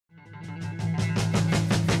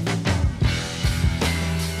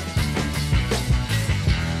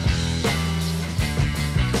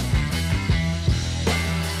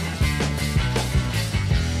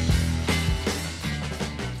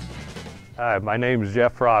Hi, my name is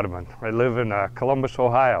Jeff Rademan. I live in Columbus,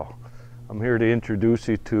 Ohio. I'm here to introduce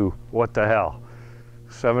you to What the Hell.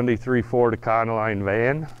 73 Ford Econoline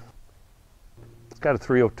van. It's got a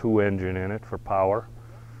 302 engine in it for power.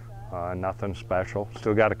 Nothing special.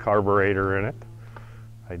 Still got a carburetor in it.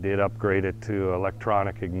 I did upgrade it to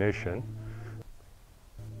electronic ignition.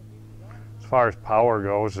 As far as power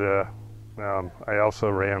goes, I also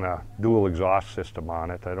ran a dual exhaust system on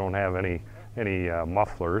it. I don't have any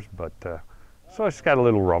mufflers, but so it's got a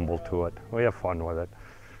little rumble to it. We have fun with it.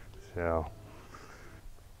 So,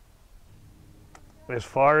 as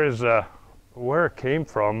far as where it came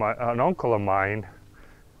from, an uncle of mine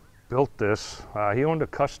built this. He owned a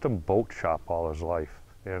custom boat shop all his life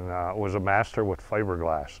and was a master with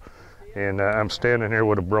fiberglass. And I'm standing here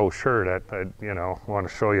with a brochure that I want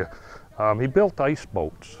to show you. He built ice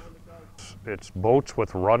boats. It's boats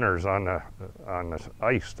with runners on the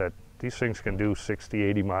ice that these things can do 60,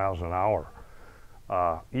 80 miles an hour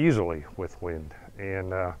easily with wind.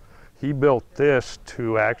 And he built this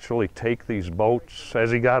to actually take these boats.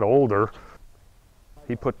 As he got older,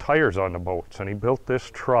 he put tires on the boats, and he built this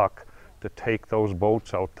truck to take those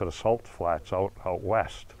boats out to the salt flats out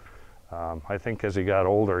west. I think as he got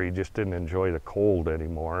older, he just didn't enjoy the cold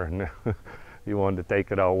anymore, and he wanted to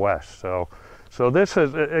take it out west. So this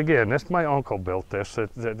is, again, my uncle built this.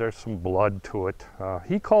 There's some blood to it.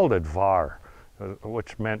 He called it VAR,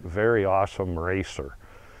 which meant very awesome racer.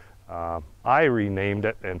 I renamed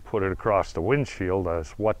it and put it across the windshield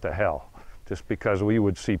as What the Hell, just because we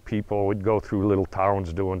would see people, we'd go through little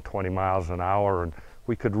towns doing 20 miles an hour, and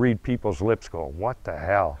we could read people's lips going, what the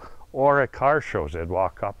hell? Or at car shows, they'd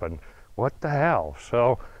walk up and, what the hell?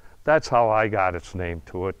 So that's how I got its name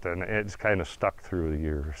to it, and it's kind of stuck through the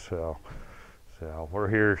years. So we're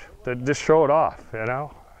here to just show it off,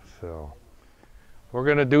 So we're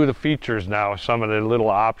going to do the features now, some of the little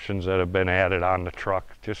options that have been added on the truck,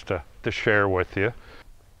 just to share with you.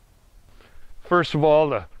 First of all,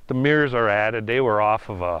 the mirrors are added. They were off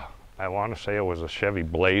of I want to say it was a Chevy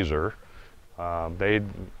Blazer.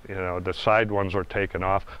 The side ones were taken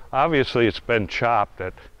off. Obviously, it's been chopped.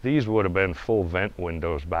 That these would have been full vent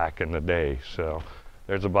windows back in the day. So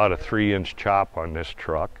there's about a 3-inch chop on this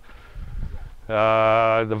truck.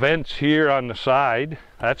 The vents here on the side,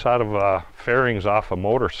 that's out of fairings off of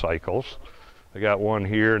motorcycles. I got one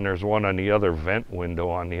here, and there's one on the other vent window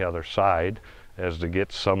on the other side, as to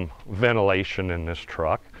get some ventilation in this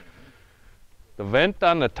truck. The vent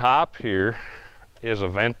on the top here is a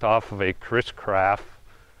vent off of a Chris Craft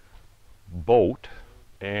boat,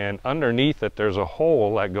 and underneath it there's a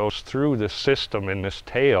hole that goes through the system in this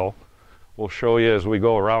tail. We'll show you as we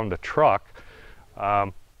go around the truck.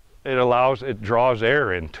 It draws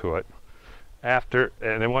air into it. And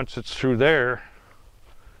then once it's through there,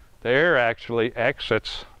 the air actually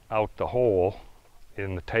exits out the hole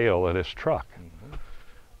in the tail of this truck.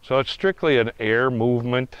 So it's strictly an air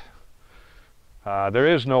movement. There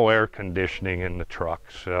is no air conditioning in the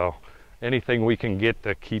truck, so anything we can get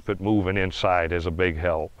to keep it moving inside is a big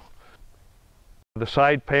help. The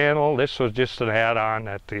side panel, this was just an add-on.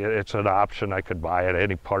 It's an option I could buy at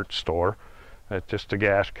any parts store. It's just a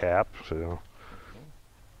gas cap. So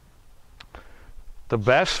the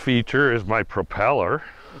best feature is my propeller.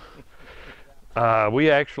 We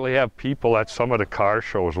actually have people at some of the car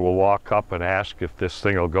shows will walk up and ask if this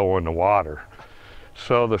thing will go in the water.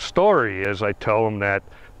 So the story is, I tell them that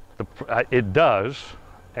it does,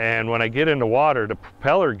 and when I get in the water, the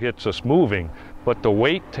propeller gets us moving, but the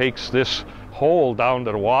weight takes this hole down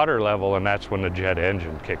to the water level, and that's when the jet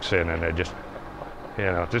engine kicks in, and it just,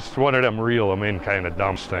 just one of them reel them in kind of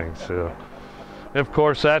dumb things. So, of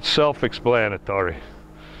course, that's self-explanatory.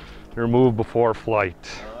 Remove before flight.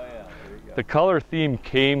 The color theme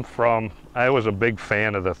came from, I was a big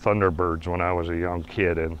fan of the Thunderbirds when I was a young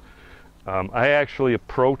kid, and I actually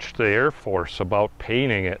approached the Air Force about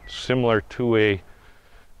painting it similar to a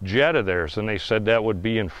jet of theirs, and they said that would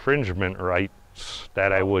be infringement rights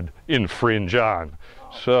that I would infringe on.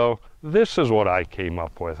 So this is what I came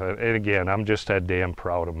up with, and again, I'm just that damn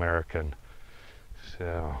proud American.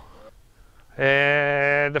 So,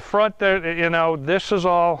 and the front there, this is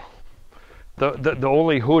all the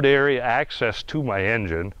only hood area access to my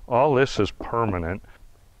engine. All this is permanent,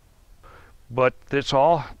 but it's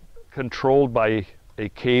all controlled by a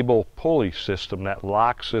cable pulley system that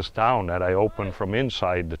locks this down that I open from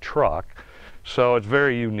inside the truck. So it's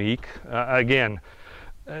very unique. Again,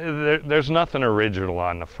 there's nothing original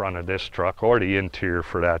on the front of this truck, or the interior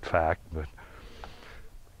for that fact. But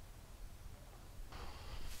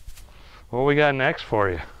what we got next for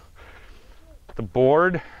you? The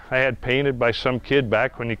board I had painted by some kid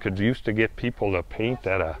back when you used to get people to paint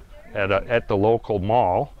at at the local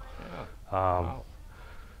mall. Wow.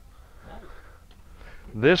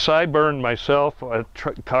 This I burned myself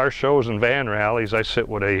at car shows and van rallies. I sit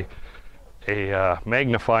with a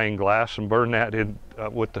magnifying glass and burn that in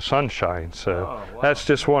with the sunshine. So that's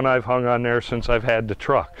just one I've hung on there since I've had the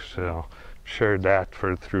truck. So shared that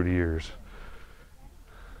through the years.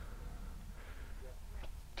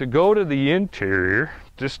 To go to the interior,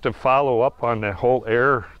 just to follow up on the whole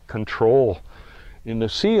air control in the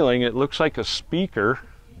ceiling, it looks like a speaker.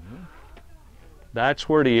 That's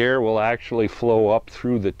where the air will actually flow up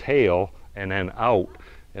through the tail and then out.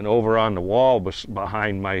 And over on the wall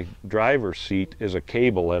behind my driver's seat is a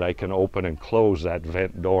cable that I can open and close that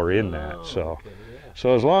vent door in that. So,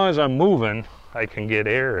 so as long as I'm moving, I can get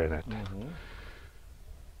air in it.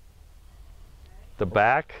 The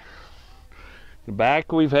back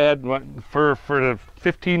we've had for the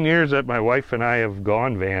 15 years that my wife and I have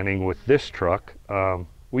gone vanning with this truck.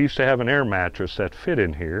 We used to have an air mattress that fit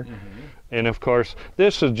in here. And of course,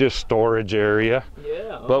 this is just storage area.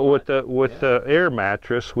 Yeah. But with the air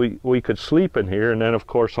mattress, we could sleep in here, and then of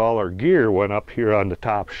course all our gear went up here on the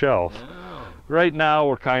top shelf. Wow. Right now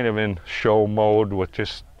we're kind of in show mode with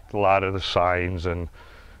just a lot of the signs and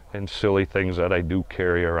silly things that I do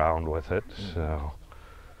carry around with it. So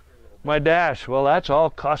my dash, well, that's all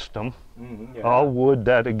custom, all wood.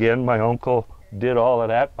 That again, my uncle did all of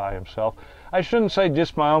that by himself. I shouldn't say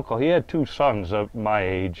just my uncle. He had two sons of my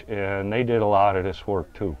age, and they did a lot of this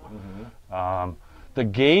work too. The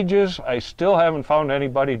gauges, I still haven't found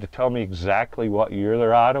anybody to tell me exactly what year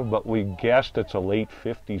they're out of, but we guessed it's a late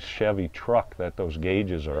 50s Chevy truck that those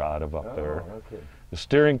gauges are out of up there. The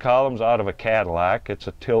steering column's out of a Cadillac. It's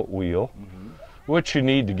a tilt wheel, which you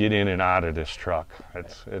need to get in and out of this truck.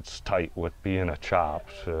 It's tight with being a chop.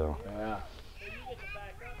 So. Yeah.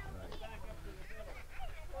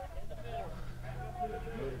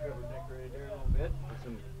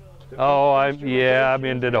 Oh, I'm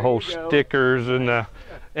into the whole stickers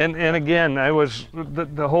and again, I was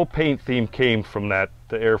the whole paint theme came from the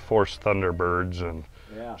Air Force Thunderbirds, and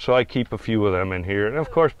so I keep a few of them in here. And of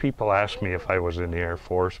course, people ask me if I was in the Air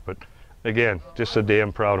Force, but again, just a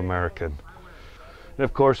damn proud American. And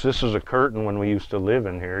of course, this is a curtain. When we used to live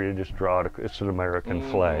in here, you just draw it. It's an American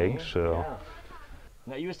flag, so. Yeah.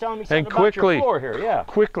 Now you was telling me something about your floor here, yeah.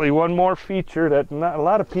 Quickly, one more feature that a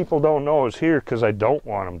lot of people don't know is here, because I don't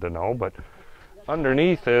want them to know, but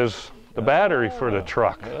underneath is the battery for the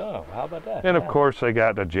truck. Oh, how about that? And of course, I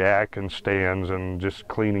got the jack and stands and just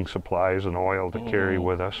cleaning supplies and oil to carry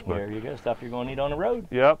with us. But there you go, stuff you're going to need on the road.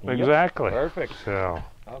 Yep, exactly. Perfect. So.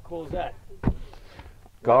 How cool is that?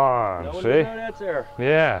 Gone, see? No, that's there.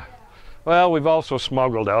 Yeah. Well, we've also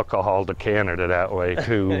smuggled alcohol to Canada that way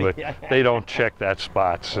too, but they don't check that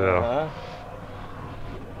spot. So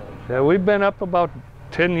yeah, we've been up about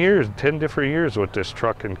 10 different years with this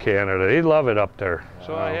truck in Canada. They love it up there.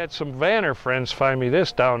 So I had some vanner friends find me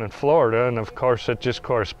this down in Florida, and of course it just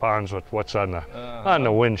corresponds with what's on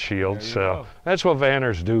the windshield. So that's what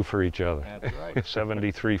vanners do for each other. That's right.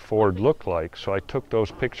 73 Ford looked like. So I took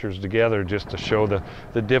those pictures together just to show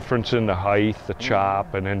the difference in the height, the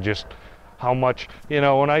chop, and then just how much, you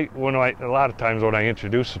know, when I a lot of times when I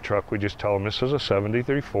introduce the truck, we just tell them this is a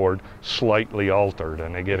 73 Ford slightly altered,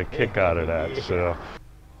 and they get a kick out of that. So.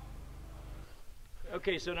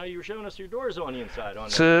 Okay, so now you were showing us your doors on the inside.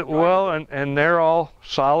 Well, and they're all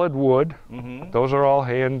solid wood. Those are all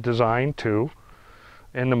hand designed too.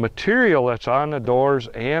 And the material that's on the doors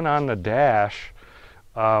and on the dash,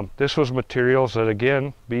 this was materials that,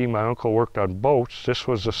 again, being my uncle worked on boats, this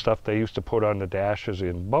was the stuff they used to put on the dashes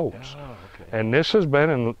in boats. Oh, okay. And this has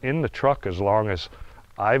been in the truck as long as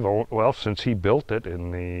I've owned, well, since he built it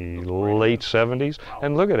in the late 70s. Wow.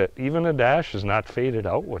 And look at it, even the dash is not faded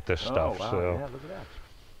out with this stuff. Wow. So. Yeah, look at that.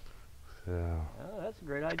 So. Oh, that's a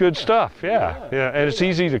great idea. Good stuff, yeah. And it's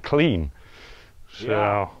easy to clean.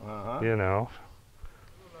 So, you know.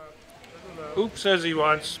 Oop says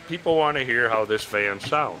people want to hear how this van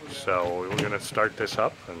sounds. So we're going to start this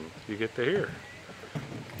up and you get to hear.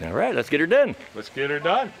 All right, let's get her done. Let's get her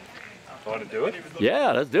done. Want to do it?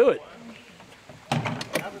 Yeah, let's do it.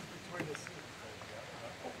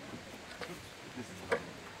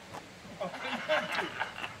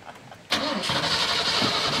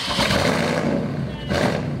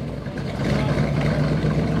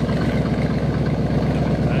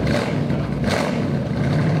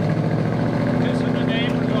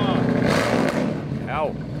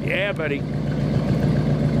 Yeah, buddy.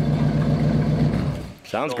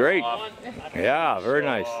 Sounds great. Yeah, very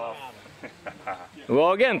nice.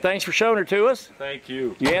 Well, again, thanks for showing her to us. Thank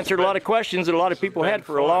you. You answered a lot of questions that a lot of people had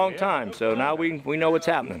for a long time, so now we know what's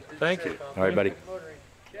happening. Thank you. All right, buddy.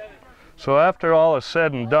 So after all is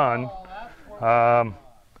said and done,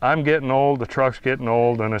 I'm getting old, the truck's getting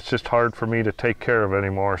old, and it's just hard for me to take care of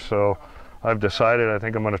anymore. So I've decided I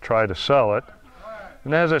think I'm going to try to sell it.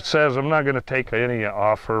 And as it says, I'm not going to take any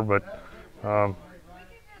offer, but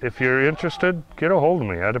if you're interested, get a hold of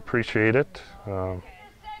me. I'd appreciate it.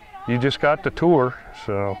 You just got the tour,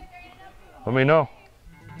 so let me know.